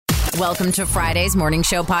Welcome to Friday's Morning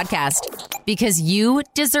Show podcast, because you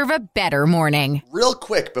deserve a better morning. Real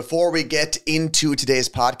quick, before we get into today's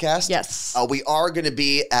podcast, yes, we are going to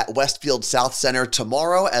be at Westfield South Center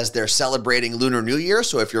tomorrow as they're celebrating Lunar New Year.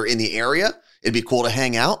 So if you're in the area, it'd be cool to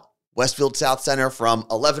hang out. Westfield South Center from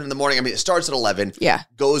 11 in the morning. I mean, it starts at 11,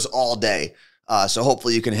 goes all day. So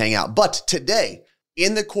hopefully you can hang out. But today,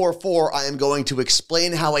 in the Core 4, I am going to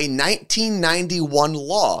explain how a 1991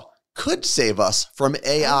 law could save us from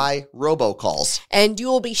AI robocalls. And you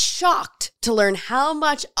will be shocked to learn how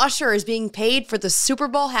much Usher is being paid for the Super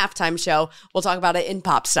Bowl halftime show. We'll talk about it in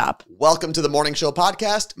Pop Stop. Welcome to the Morning Show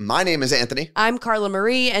podcast. My name is Anthony. I'm Carla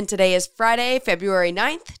Marie, and today is Friday, February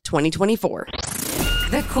 9th, 2024.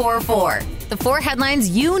 The Core 4, the 4 headlines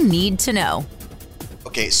you need to know.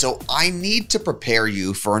 Okay, so I need to prepare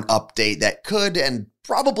you for an update that could and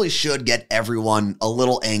probably should get everyone a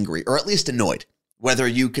little angry, or at least annoyed. Whether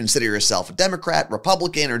you consider yourself a Democrat,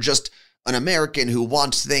 Republican, or just an American who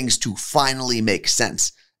wants things to finally make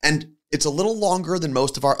sense. And it's a little longer than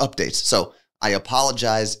most of our updates, so I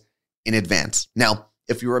apologize in advance. Now,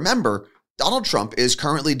 if you remember, Donald Trump is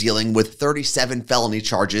currently dealing with 37 felony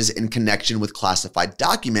charges in connection with classified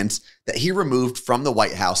documents that he removed from the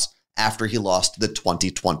White House after he lost the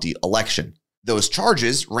 2020 election. Those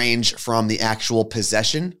charges range from the actual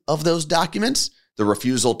possession of those documents, the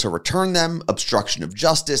refusal to return them, obstruction of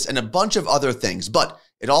justice, and a bunch of other things. But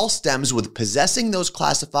it all stems with possessing those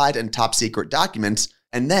classified and top secret documents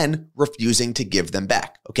and then refusing to give them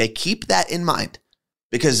back. Okay, keep that in mind.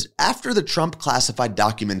 Because after the Trump classified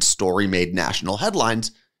documents story made national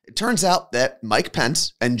headlines, it turns out that Mike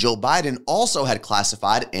Pence and Joe Biden also had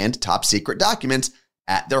classified and top secret documents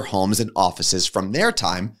at their homes and offices from their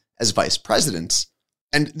time as vice presidents.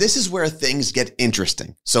 And this is where things get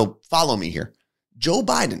interesting. So follow me here. Joe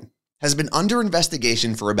Biden has been under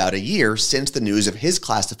investigation for about a year since the news of his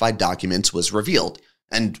classified documents was revealed.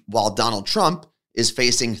 And while Donald Trump is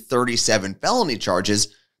facing 37 felony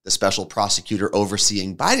charges, the special prosecutor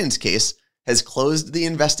overseeing Biden's case has closed the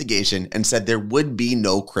investigation and said there would be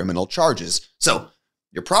no criminal charges. So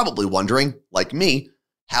you're probably wondering, like me,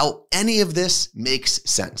 how any of this makes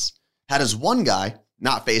sense. How does one guy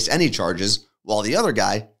not face any charges while the other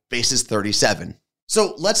guy faces 37?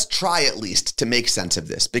 So let's try at least to make sense of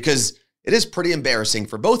this, because it is pretty embarrassing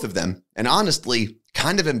for both of them, and honestly,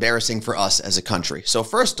 kind of embarrassing for us as a country. So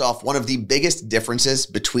first off, one of the biggest differences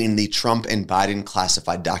between the Trump and Biden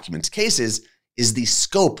classified documents cases is the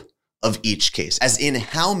scope of each case, as in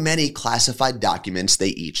how many classified documents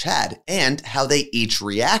they each had, and how they each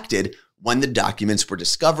reacted when the documents were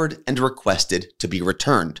discovered and requested to be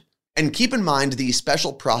returned. And keep in mind, the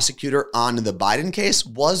special prosecutor on the Biden case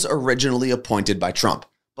was originally appointed by Trump.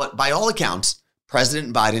 But by all accounts,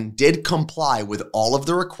 President Biden did comply with all of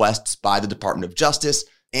the requests by the Department of Justice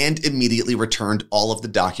and immediately returned all of the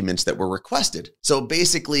documents that were requested. So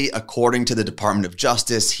basically, according to the Department of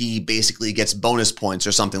Justice, he basically gets bonus points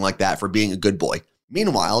or something like that for being a good boy.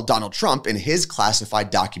 Meanwhile, Donald Trump, in his classified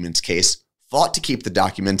documents case, fought to keep the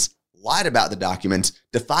documents, lied about the documents,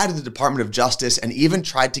 defied the Department of Justice, and even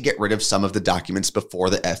tried to get rid of some of the documents before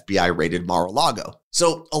the FBI raided Mar-a-Lago.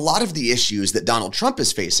 So a lot of the issues that Donald Trump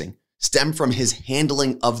is facing stem from his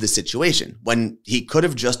handling of the situation, when he could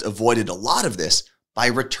have just avoided a lot of this by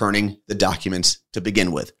returning the documents to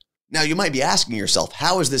begin with. Now, you might be asking yourself,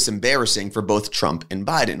 how is this embarrassing for both Trump and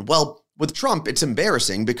Biden? Well, with Trump, it's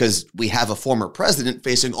embarrassing because we have a former president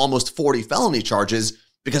facing almost 40 felony charges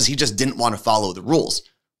because he just didn't want to follow the rules.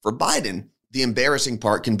 For Biden, the embarrassing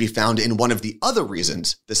part can be found in one of the other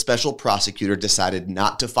reasons the special prosecutor decided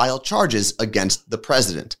not to file charges against the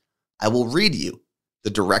president. I will read you the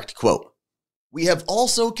direct quote. "We have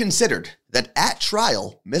also considered that at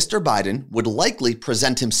trial, Mr. Biden would likely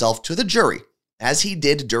present himself to the jury, as he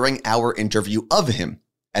did during our interview of him,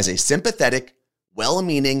 as a sympathetic,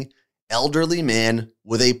 well-meaning, elderly man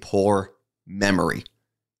with a poor memory."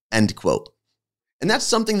 End quote. And that's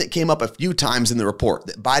something that came up a few times in the report,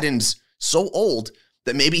 that Biden's so old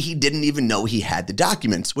that maybe he didn't even know he had the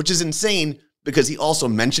documents, which is insane because he also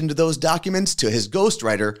mentioned those documents to his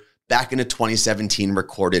ghostwriter back in a 2017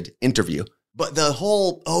 recorded interview. But the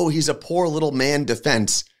whole, oh, he's a poor little man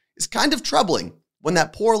defense is kind of troubling when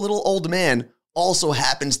that poor little old man also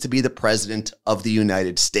happens to be the president of the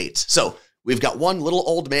United States. So we've got one little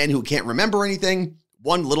old man who can't remember anything,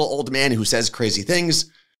 one little old man who says crazy things.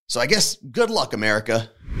 So I guess good luck, America.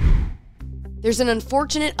 There's an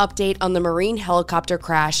unfortunate update on the Marine helicopter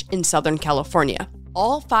crash in Southern California.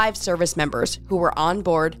 All 5 service members who were on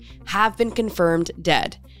board have been confirmed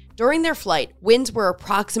dead. During their flight, winds were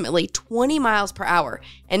approximately 20 miles per hour,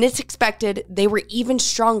 and it's expected they were even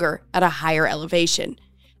stronger at a higher elevation.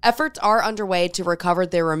 Efforts are underway to recover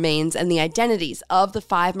their remains, and the identities of the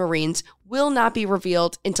 5 Marines will not be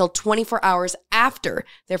revealed until 24 hours after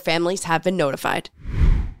their families have been notified.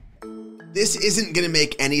 This isn't going to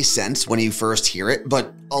make any sense when you first hear it,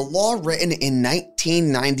 but a law written in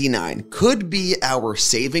 1999 could be our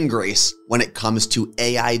saving grace when it comes to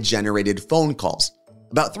AI-generated phone calls.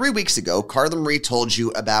 About 3 weeks ago, Carla Marie told you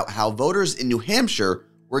about how voters in New Hampshire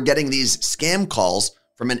were getting these scam calls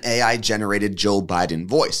from an AI-generated Joe Biden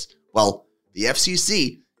voice. Well, the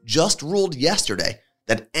FCC just ruled yesterday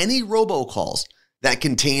that any robocalls that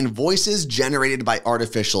contain voices generated by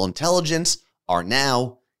artificial intelligence are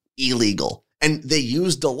now illegal. And they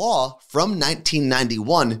used a law from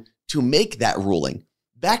 1991 to make that ruling.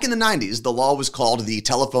 Back in the 90s, the law was called the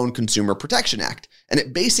Telephone Consumer Protection Act, and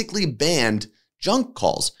it basically banned junk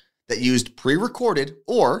calls that used pre-recorded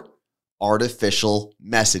or artificial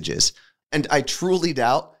messages. And I truly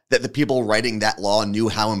doubt that the people writing that law knew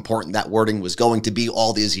how important that wording was going to be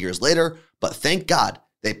all these years later, but thank God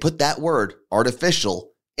they put that word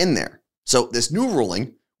artificial in there. So this new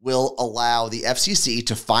ruling will allow the FCC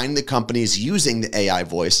to find the companies using the AI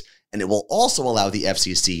voice, and it will also allow the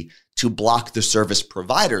FCC to block the service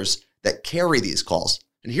providers that carry these calls.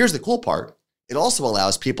 And here's the cool part. It also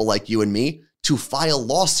allows people like you and me to file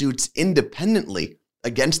lawsuits independently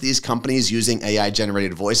against these companies using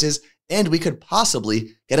AI-generated voices, and we could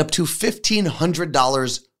possibly get up to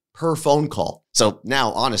 $1,500 per phone call. So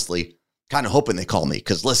now, honestly, kind of hoping they call me,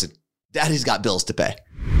 because listen, Daddy's got bills to pay.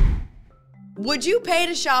 Would you pay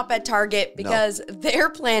to shop at Target? Because they're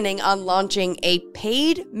planning on launching a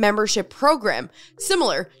paid membership program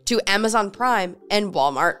similar to Amazon Prime and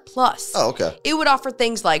Walmart Plus. Oh, okay. It would offer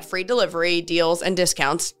things like free delivery, deals, and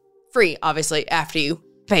discounts. Free, obviously, after you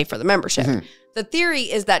pay for the membership. Mm-hmm. The theory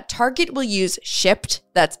is that Target will use Shipt,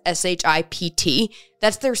 that's S-H-I-P-T.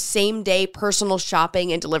 That's their same-day personal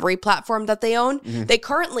shopping and delivery platform that they own. Mm-hmm. They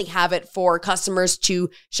currently have it for customers to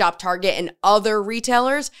shop Target and other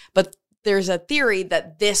retailers, but there's a theory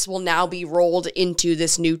that this will now be rolled into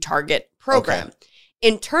this new Target program. Okay.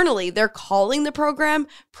 Internally, they're calling the program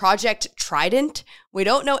Project Trident. We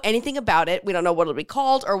don't know anything about it. We don't know what it'll be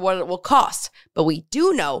called or what it will cost, but we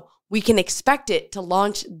do know we can expect it to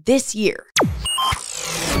launch this year.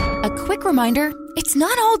 A quick reminder, it's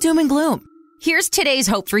not all doom and gloom. Here's today's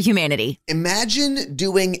hope for humanity. Imagine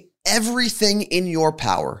doing everything in your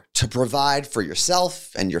power to provide for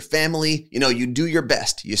yourself and your family. You know, you do your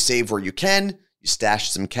best. You save where you can. You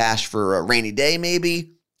stash some cash for a rainy day,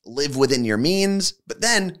 maybe. Live within your means. But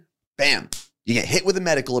then, bam, you get hit with a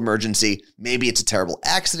medical emergency. Maybe it's a terrible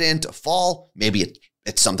accident, a fall. Maybe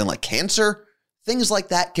it's something like cancer. Things like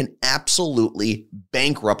that can absolutely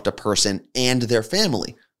bankrupt a person and their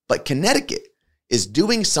family. But Connecticut is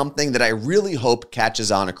doing something that I really hope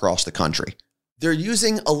catches on across the country. They're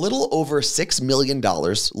using a little over $6 million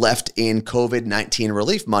left in COVID-19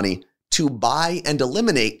 relief money to buy and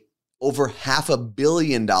eliminate over $500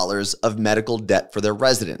 million of medical debt for their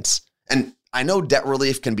residents. And I know debt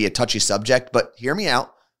relief can be a touchy subject, but hear me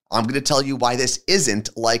out. I'm going to tell you why this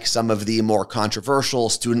isn't like some of the more controversial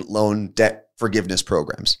student loan debt forgiveness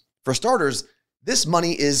programs. For starters, this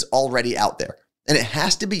money is already out there, and it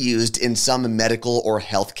has to be used in some medical or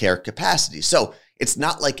healthcare capacity. So it's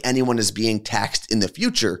not like anyone is being taxed in the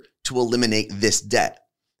future to eliminate this debt.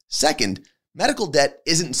 Second, medical debt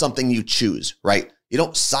isn't something you choose, right? You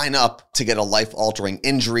don't sign up to get a life-altering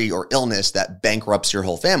injury or illness that bankrupts your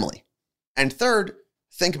whole family. And third,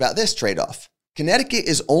 think about this trade-off. Connecticut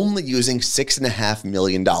is only using $6.5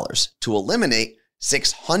 million to eliminate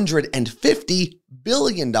 $650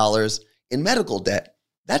 billion in medical debt.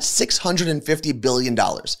 That's $650 billion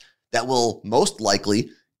that will most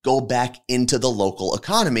likely go back into the local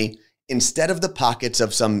economy instead of the pockets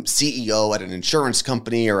of some CEO at an insurance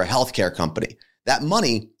company or a healthcare company. That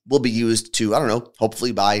money will be used to,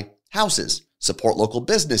 hopefully buy houses, support local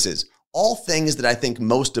businesses, all things that I think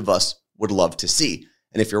most of us would love to see.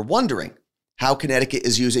 And if you're wondering how Connecticut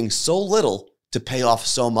is using so little to pay off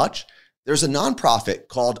so much, there's a nonprofit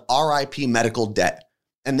called RIP Medical Debt,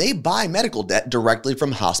 and they buy medical debt directly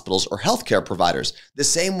from hospitals or healthcare providers, the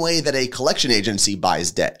same way that a collection agency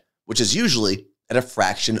buys debt, which is usually at a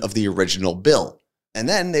fraction of the original bill. And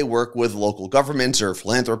then they work with local governments or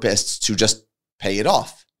philanthropists to just pay it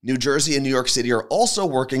off. New Jersey and New York City are also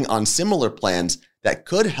working on similar plans that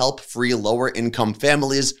could help free lower income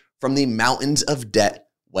families from the mountains of debt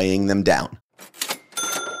weighing them down.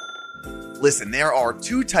 Listen, there are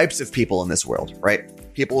two types of people in this world,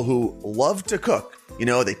 right? People who love to cook. You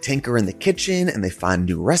know, they tinker in the kitchen and they find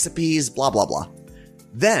new recipes, blah, blah, blah.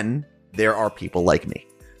 Then there are people like me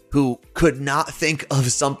who could not think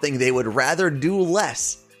of something they would rather do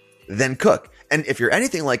less then cook. And if you're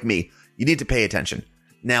anything like me, you need to pay attention.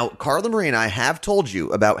 Now, Carla Marie and I have told you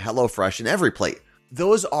about HelloFresh and EveryPlate.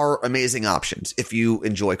 Those are amazing options if you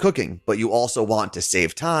enjoy cooking, but you also want to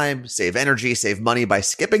save time, save energy, save money by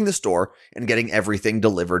skipping the store and getting everything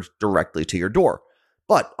delivered directly to your door.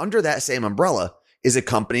 But under that same umbrella is a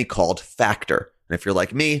company called Factor. And if you're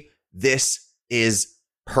like me, this is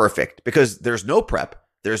perfect because there's no prep,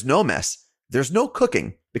 there's no mess, there's no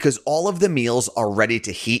cooking because all of the meals are ready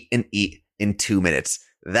to heat and eat in 2 minutes.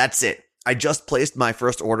 That's it. I just placed my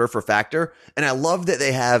first order for Factor, and I love that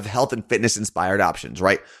they have health and fitness inspired options,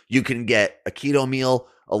 right? You can get a keto meal,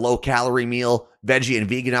 a low calorie meal, veggie and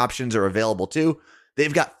vegan options are available too.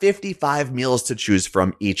 They've got 55 meals to choose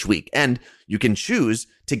from each week, and you can choose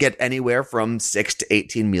to get anywhere from 6 to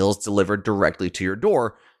 18 meals delivered directly to your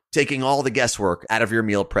door, taking all the guesswork out of your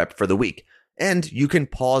meal prep for the week. And you can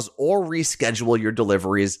pause or reschedule your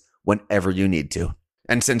deliveries whenever you need to.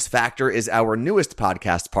 And since Factor is our newest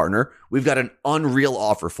podcast partner, we've got an unreal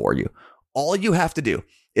offer for you. All you have to do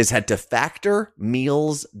is head to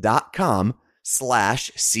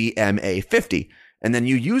factormeals.com/CMA50. And then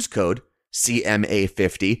you use code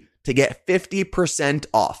CMA50 to get 50%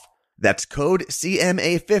 off. That's code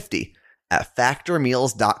CMA50 at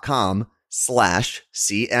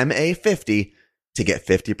factormeals.com/CMA50 to get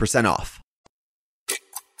 50% off.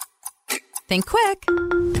 Think quick.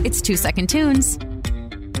 It's 2-second tunes.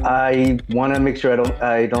 I want to make sure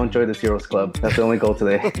I don't join the Zeros Club. That's the only goal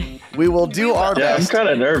today. We will do our Yeah, I'm best. kind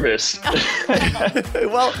of nervous.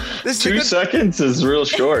 Well, this is 2 seconds is real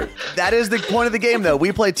short. That is the point of the game, though.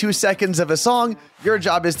 We play 2 seconds of a song. Your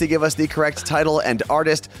job is to give us the correct title and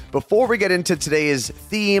artist. Before we get into today's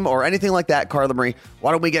theme or anything like that, Carla Marie,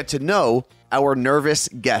 why don't we get to know our nervous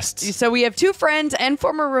guests? So we have two friends and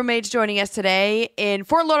former roommates joining us today. In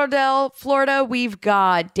Fort Lauderdale, Florida, we've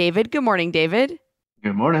got David. Good morning, David.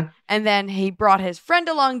 Good morning. And then he brought his friend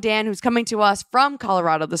along, Dan, who's coming to us from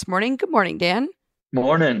Colorado this morning. Good morning, Dan.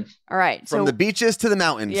 Morning. All right. From the beaches to the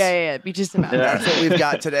mountains. Yeah. Beaches to mountains. Yeah. That's what we've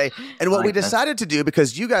got today. And what we Like that. decided to do,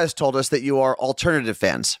 because you guys told us that you are alternative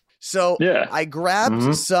fans. So Yeah. I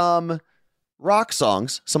grabbed some rock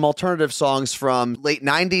songs, some alternative songs from late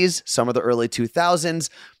 90s, some of the early 2000s.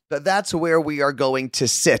 But that's where we are going to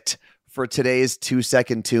sit for today's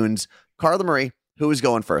 2-second tunes. Carla Marie, who is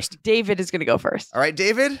going first? David is going to go first. All right,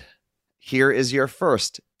 David, here is your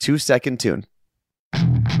first 2-second tune.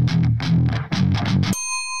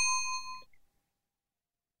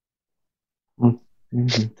 I'm going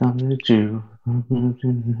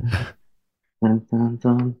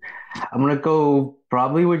to go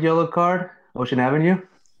probably with Yellow Card, Ocean Avenue.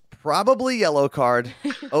 Probably Yellow Card,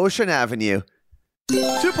 Ocean Avenue.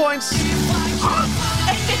 2 points.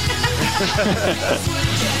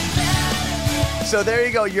 So there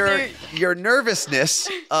you go. Your nervousness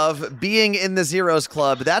of being in the Zeros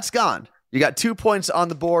Club, that's gone. You got 2 points on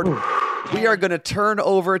the board. We are going to turn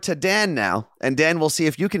over to Dan now. And Dan, we'll see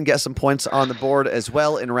if you can get some points on the board as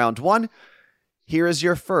well in round one. Here is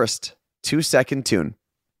your first 2-second tune.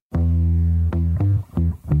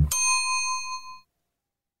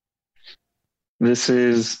 This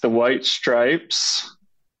is the White Stripes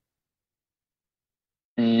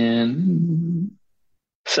and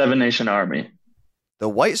Seven Nation Army. The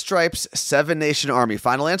White Stripes, Seven Nation Army.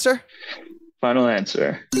 Final answer? Final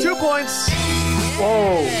answer. 2 points.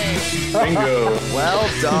 Whoa. Bingo. Well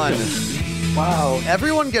done. Wow.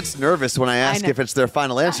 Everyone gets nervous when I ask know. if it's their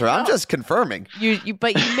final answer. I'm just confirming.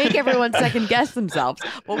 But you make everyone second guess themselves.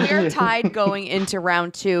 Well, we are tied going into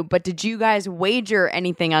round two. But did you guys wager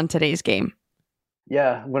anything on today's game?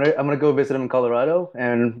 Yeah, I'm gonna go visit him in Colorado,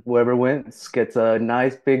 and whoever wins gets a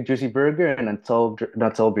nice big juicy burger and a tall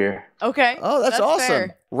beer. Okay. Oh, that's awesome.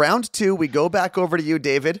 fair. Round two, we go back over to you,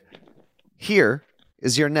 David. Here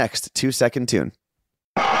is your next 2-second tune.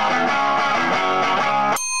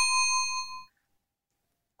 I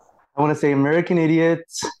want to say American Idiot.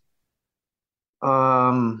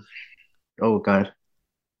 Oh God.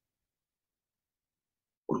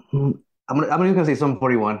 I'm gonna say Sum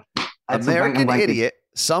 41. American Idiot,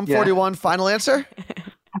 Sum 41, final answer?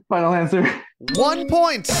 Final answer. 1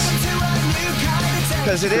 point.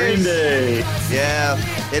 Because it Green is. Day. Yeah,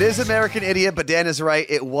 it is American Idiot, but Dan is right.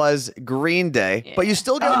 It was Green Day. Yeah. But you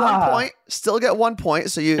still get 1 point. Still get 1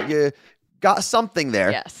 point. So you got something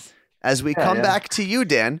there. Yes. As we come back to you,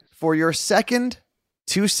 Dan, for your second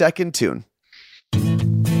 2-second tune.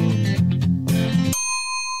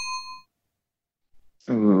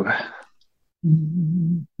 Ooh.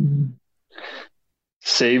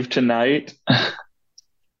 Save Tonight.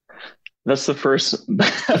 That's the first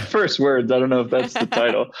words. I don't know if that's the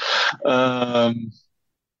title.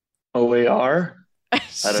 OAR. I don't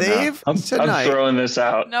Save know. I'm Tonight. throwing this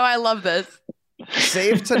out. No, I love this.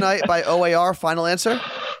 Save Tonight by OAR. Final answer?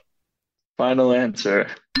 Final answer.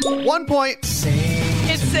 1 point.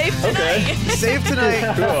 It's Safe Tonight. Okay. Save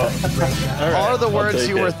Tonight Cool. All right, are the I'll words take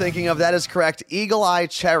you were it. thinking of. That is correct. Eagle Eye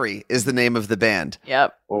Cherry is the name of the band.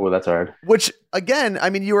 Yep. Oh, that's hard. Which, again, I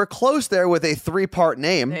mean, you were close there with a 3-part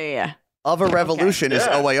name. Yeah. Of a Revolution is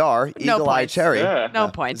Yeah. OAR. No Eagle Eye points. Cherry. Yeah. No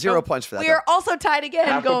points. 0 No- points for that. We though. are also tied again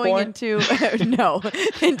Half a going point? into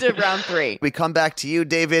into round 3. We come back to you,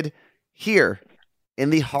 David. Here, in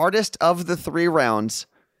the hardest of the 3 rounds,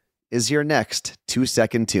 is your next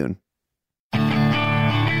 2-second tune.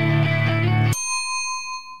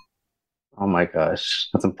 Oh my gosh,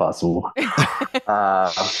 that's impossible.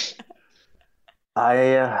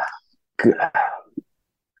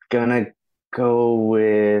 Gonna go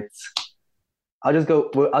with. I'll just go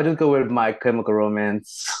with My Chemical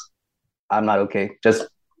Romance. I'm Not Okay. Just.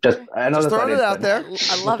 I know Just that's throwing not it out but there.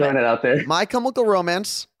 I love throwing it. it out there. My Chemical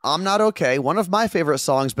Romance, I'm Not Okay. One of my favorite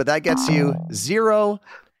songs, but that gets you 0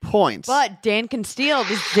 points. But Dan can steal.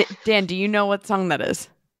 Dan, do you know what song that is?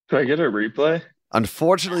 Do I get a replay?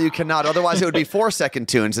 Unfortunately, you cannot. Otherwise, it would be 4-second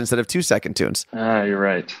tunes instead of 2-second tunes. Ah, you're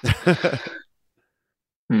right.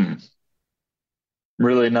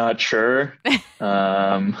 Really not sure.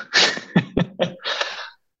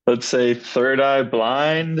 Let's say Third Eye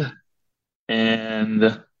Blind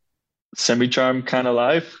and Semi-Charmed Kind of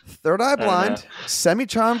Life. Third Eye don't Blind,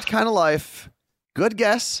 Semi-Charmed Kind of Life. Good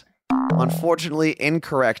guess. Unfortunately,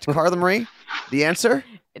 incorrect. Carla Marie, the answer?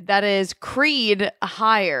 That is Creed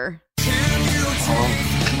Higher.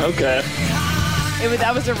 Okay.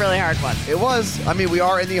 That was a really hard one. It was. I mean, we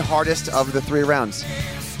are in the hardest of the 3 rounds.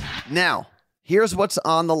 Now, here's what's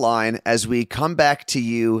on the line as we come back to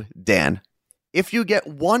you, Dan. If you get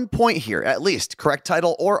 1 point here, at least, correct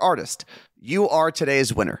title or artist, you are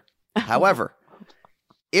today's winner. However,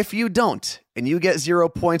 if you don't and you get 0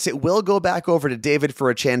 points, it will go back over to David for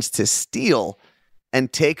a chance to steal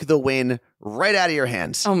and take the win right out of your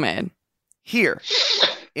hands. Oh, man. Here,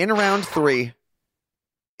 in round 3,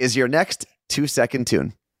 is your next 2-second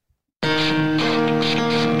tune.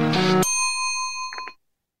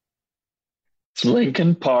 It's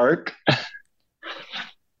Linkin Park.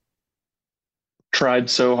 Tried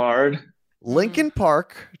So Hard. Linkin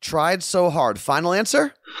Park, Tried So Hard. Final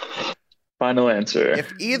answer? Final answer.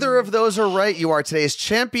 If either of those are right, you are today's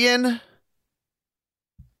champion.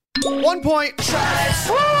 1 point.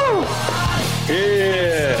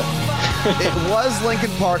 Yeah. It was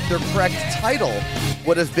Linkin Park. Their correct title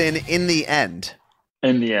would have been In the End.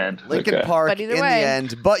 In the end. Linkin Okay. Park But either in way- the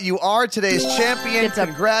end. But you are today's champion. It's a-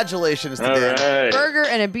 Congratulations to All Dan. right. Burger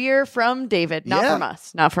and a beer from David. Not Yeah. from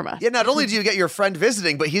us. Not from us. Yeah, not only do you get your friend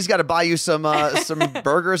visiting, but he's got to buy you some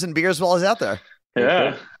burgers and beers while he's out there.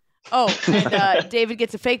 Yeah. Oh, and David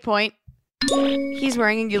gets a fake point. He's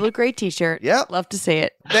wearing a You Look Great t-shirt. Yep. Love to see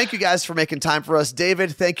it. Thank you guys for making time for us.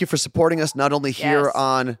 David, thank you for supporting us not only here Yes.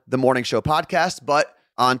 on the Morning Show podcast, but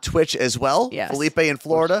on Twitch as well. Yes. Felipe in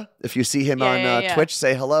Florida. If you see him Yeah, on yeah. Twitch,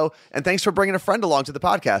 say hello. And thanks for bringing a friend along to the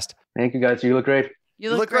podcast. Thank you guys. You look great.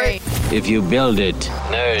 You look great. If you build it,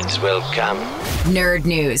 nerds will come. Nerd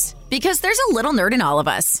news. Because there's a little nerd in all of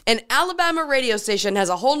us. An Alabama radio station has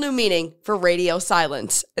a whole new meaning for radio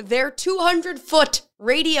silence. Their 200-foot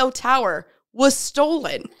radio tower was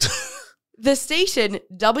stolen. The station,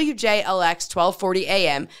 WJLX 1240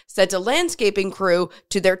 AM, sent a landscaping crew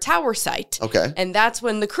to their tower site. Okay. And that's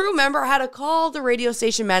when the crew member had to call the radio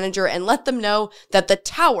station manager and let them know that the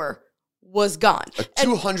tower was gone. A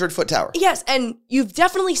 200-foot tower. Yes, and you've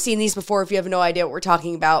definitely seen these before if you have no idea what we're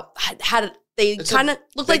talking about. They It's a kind of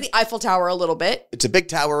look like big- the Eiffel Tower a little bit. It's a big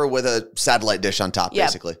tower with a satellite dish on top, Yeah,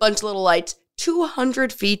 basically. bunch of little lights,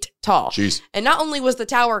 200 feet tall. Jeez. And not only was the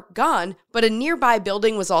tower gone, but a nearby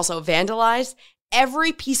building was also vandalized.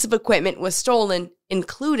 Every piece of equipment was stolen,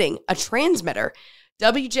 including a transmitter.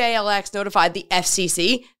 WJLX notified the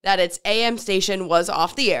FCC that its AM station was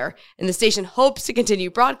off the air, and the station hopes to continue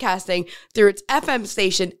broadcasting through its FM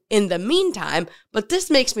station in the meantime. But this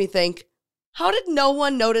makes me think, how did no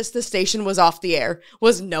one notice the station was off the air?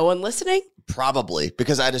 Was no one listening? Probably,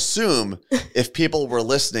 because I'd assume if people were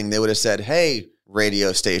listening, they would have said, hey,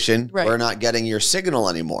 radio station, Right. we're not getting your signal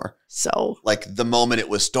anymore. So, Like the moment it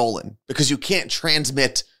was stolen. Because you can't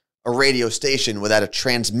transmit a radio station without a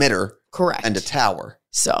transmitter correct. and a tower.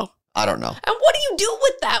 So, I don't know. and what do you do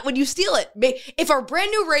with that when you steal it? If a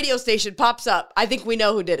brand new radio station pops up, I think we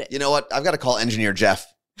know who did it. You know what? I've got to call engineer Jeff.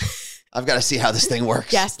 I've got to see how this thing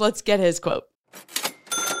works. Yes, let's get his quote.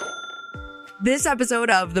 This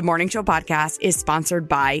episode of the Morning Show podcast is sponsored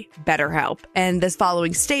by BetterHelp, and this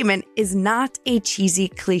following statement is not a cheesy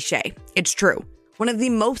cliche. It's true. One of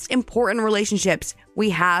the most important relationships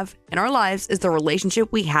we have in our lives is the relationship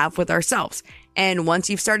we have with ourselves. And once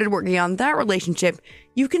you've started working on that relationship,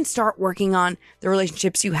 you can start working on the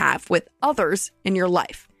relationships you have with others in your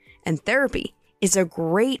life. And therapy is a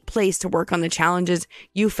great place to work on the challenges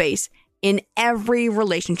you face in every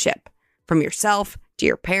relationship, from yourself to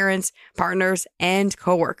your parents, partners, and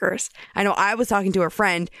coworkers. I know I was talking to a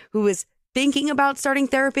friend who was thinking about starting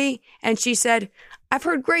therapy, and she said, I've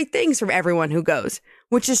heard great things from everyone who goes,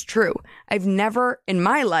 which is true. I've never in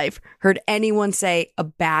my life heard anyone say a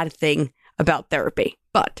bad thing about therapy.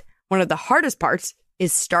 But one of the hardest parts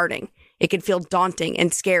is starting. It can feel daunting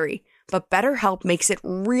and scary, but BetterHelp makes it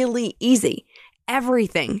really easy.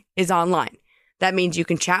 Everything is online. That means you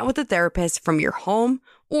can chat with a therapist from your home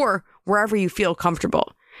or wherever you feel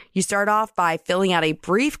comfortable. You start off by filling out a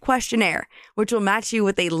brief questionnaire, which will match you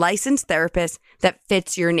with a licensed therapist that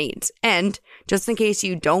fits your needs. And just in case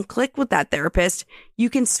you don't click with that therapist, you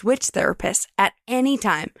can switch therapists at any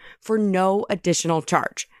time for no additional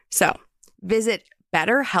charge. So visit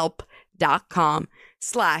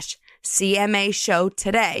BetterHelp.com/CMA show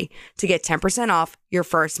today to get 10% off your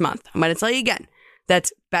first month. I'm going to tell you again.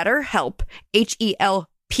 That's BetterHelp, HELP,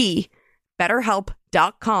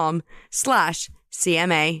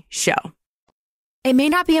 BetterHelp.com/CMA show. It may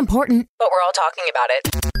not be important, but we're all talking about it.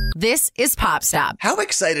 This is Pop Stop. How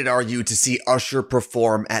excited are you to see Usher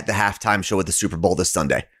perform at the halftime show at the Super Bowl this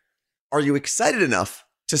Sunday? Are you excited enough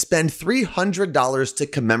to spend $300 to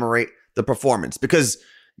commemorate the performance? Because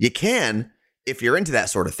you can if you're into that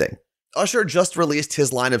sort of thing. Usher just released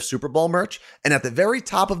his line of Super Bowl merch, and at the very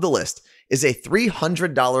top of the list is a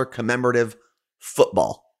 $300 commemorative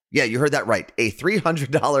football. Yeah, you heard that right. A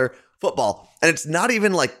 $300 football. And it's not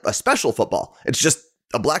even like a special football. It's just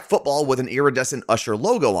a black football with an iridescent Usher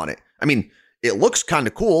logo on it. I mean, it looks kind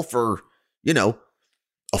of cool for, a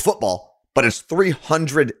football, but it's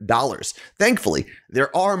 $300. Thankfully,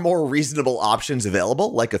 there are more reasonable options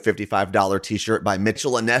available, like a $55 t-shirt by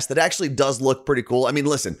Mitchell & Ness that actually does look pretty cool. I mean,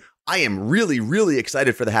 listen, I am really, really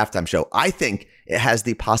excited for the halftime show. I think it has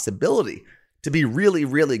the possibility to be really,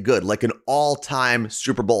 really good, like an all-time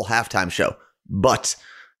Super Bowl halftime show. But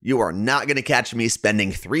you are not going to catch me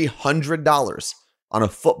spending $300 on a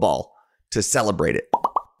football to celebrate it.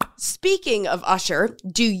 Speaking of Usher,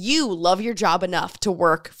 do you love your job enough to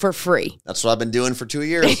work for free? That's what I've been doing for 2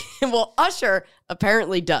 years. Well, Usher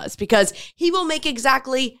apparently does, because he will make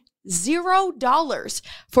exactly $0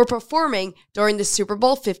 for performing during the Super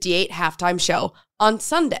Bowl 58 halftime show on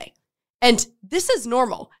Sunday. And this is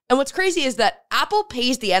normal. And what's crazy is that Apple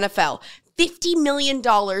pays the NFL $50 million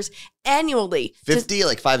annually. 50,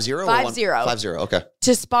 like 50? 50. 50, okay.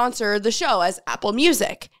 To sponsor the show as Apple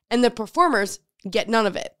Music. And the performers get none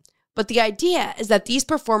of it. But the idea is that these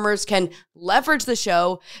performers can leverage the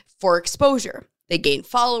show for exposure. They gain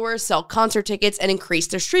followers, sell concert tickets, and increase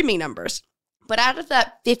their streaming numbers. But out of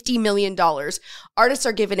that $50 million, artists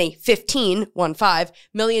are given a $15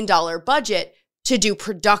 million budget to do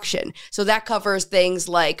production. So that covers things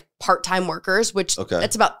like part-time workers, which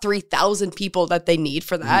that's about 3,000 people that they need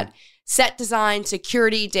for that, set design,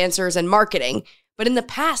 security, dancers, and marketing. But in the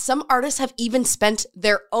past, some artists have even spent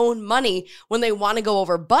their own money when they want to go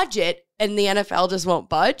over budget, and the NFL just won't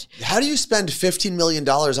budge. How do you spend $15 million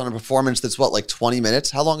on a performance that's like 20 minutes?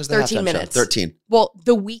 How long is the 13 halftime minutes. show? 13. Well,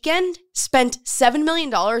 The Weeknd spent $7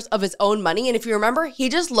 million of his own money. And if you remember, he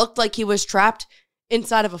just looked like he was trapped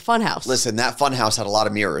inside of a funhouse. Listen, that funhouse had a lot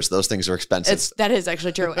of mirrors. Those things are expensive. That is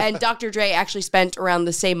actually true. And Dr. Dre actually spent around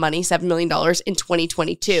the same money, $7 million in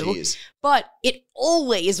 2022. Jeez. But it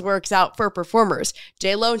always works out for performers.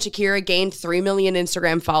 J-Lo and Shakira gained 3 million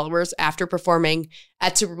Instagram followers after performing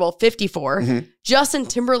at Super Bowl 54. Justin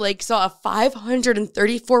Timberlake saw a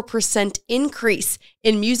 534% increase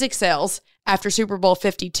in music sales after Super Bowl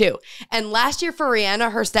 52. And last year for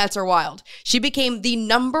Rihanna, her stats are wild. She became the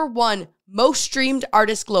 #1 most streamed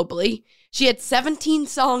artist globally. She had 17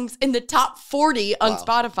 songs in the top 40 on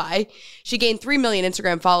Spotify. She gained 3 million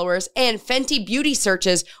Instagram followers, and Fenty beauty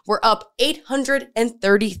searches were up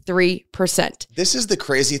 833%. This is the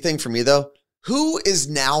crazy thing for me, though. Who is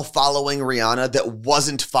now following Rihanna that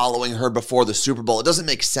wasn't following her before the Super Bowl? It doesn't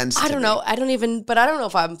make sense to me. I don't know. I don't know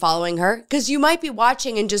if I'm following her, because you might be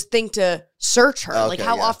watching and just think to search her. Okay,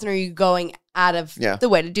 how often are you going out of the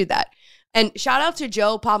way to do that? And shout out to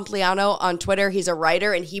Joe Pompliano on Twitter. He's a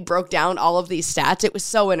writer, and he broke down all of these stats. It was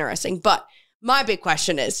so interesting. But my big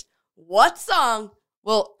question is, what song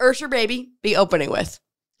will Usher Baby be opening with?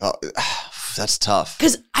 Oh, that's tough.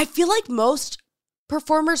 Because I feel like most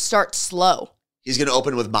performers start slow. He's going to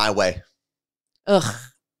open with My Way. Ugh.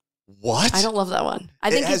 What? I don't love that one. I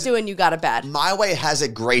think he's doing You Got It Bad. My Way has a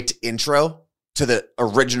great intro, to the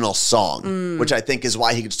original song, which I think is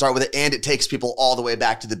why he could start with it. And it takes people all the way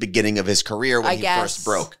back to the beginning of his career when he first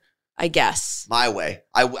broke. I guess. My Way.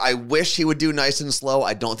 I wish he would do Nice and Slow.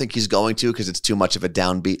 I don't think he's going to because it's too much of a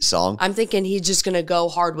downbeat song. I'm thinking he's just going to go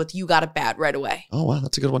hard with You Got It Bad right away. Oh, wow.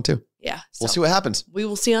 That's a good one, too. Yeah. We'll see what happens. We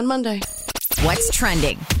will see on Monday. What's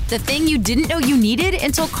trending? The thing you didn't know you needed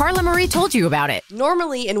until Carla Marie told you about it.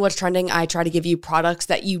 Normally in What's Trending, I try to give you products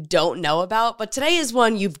that you don't know about, but today is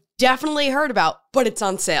one you've definitely heard about, but it's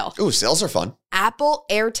on sale. Ooh, sales are fun. Apple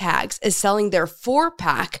AirTags is selling their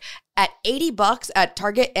 4-pack at $80 at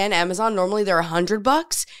Target and Amazon. Normally they're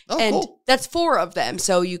 $100. Oh, and cool. That's 4 of them.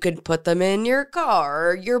 So you could put them in your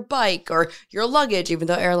car or your bike or your luggage, even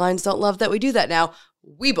though airlines don't love that we do that now.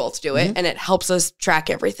 We both do it, and it helps us track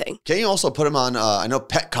everything. Can you also put them on, I know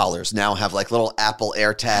pet collars now have like little Apple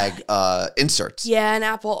AirTag inserts. Yeah, and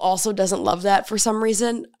Apple also doesn't love that for some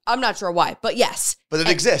reason. I'm not sure why, but yes. But it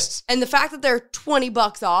exists. And the fact that they're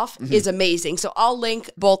 $20 off is amazing. So I'll link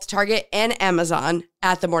both Target and Amazon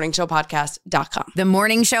at themorningshowpodcast.com. The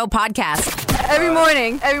Morning Show Podcast Every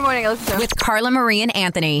morning I listen to it. with Carla Marie and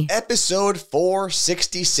Anthony. Episode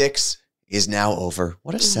 466 is now over.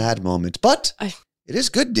 What a sad moment. But it is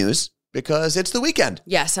good news because it's the weekend.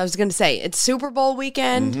 Yes, I was going to say, it's Super Bowl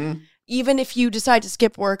weekend. Even if you decide to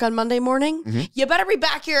skip work on Monday morning, you better be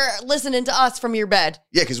back here listening to us from your bed.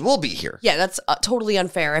 Yeah, because we'll be here. Yeah, that's totally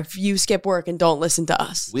unfair if you skip work and don't listen to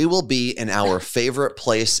us. We will be in our favorite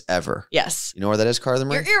place ever. Yes. You know where that is, Carla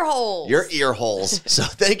Marie? Your ear holes. Your ear holes. So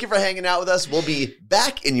thank you for hanging out with us. We'll be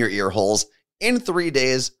back in your ear holes in 3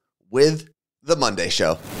 days with The Monday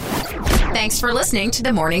Show. Thanks for listening to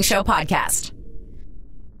the Morning Show Podcast.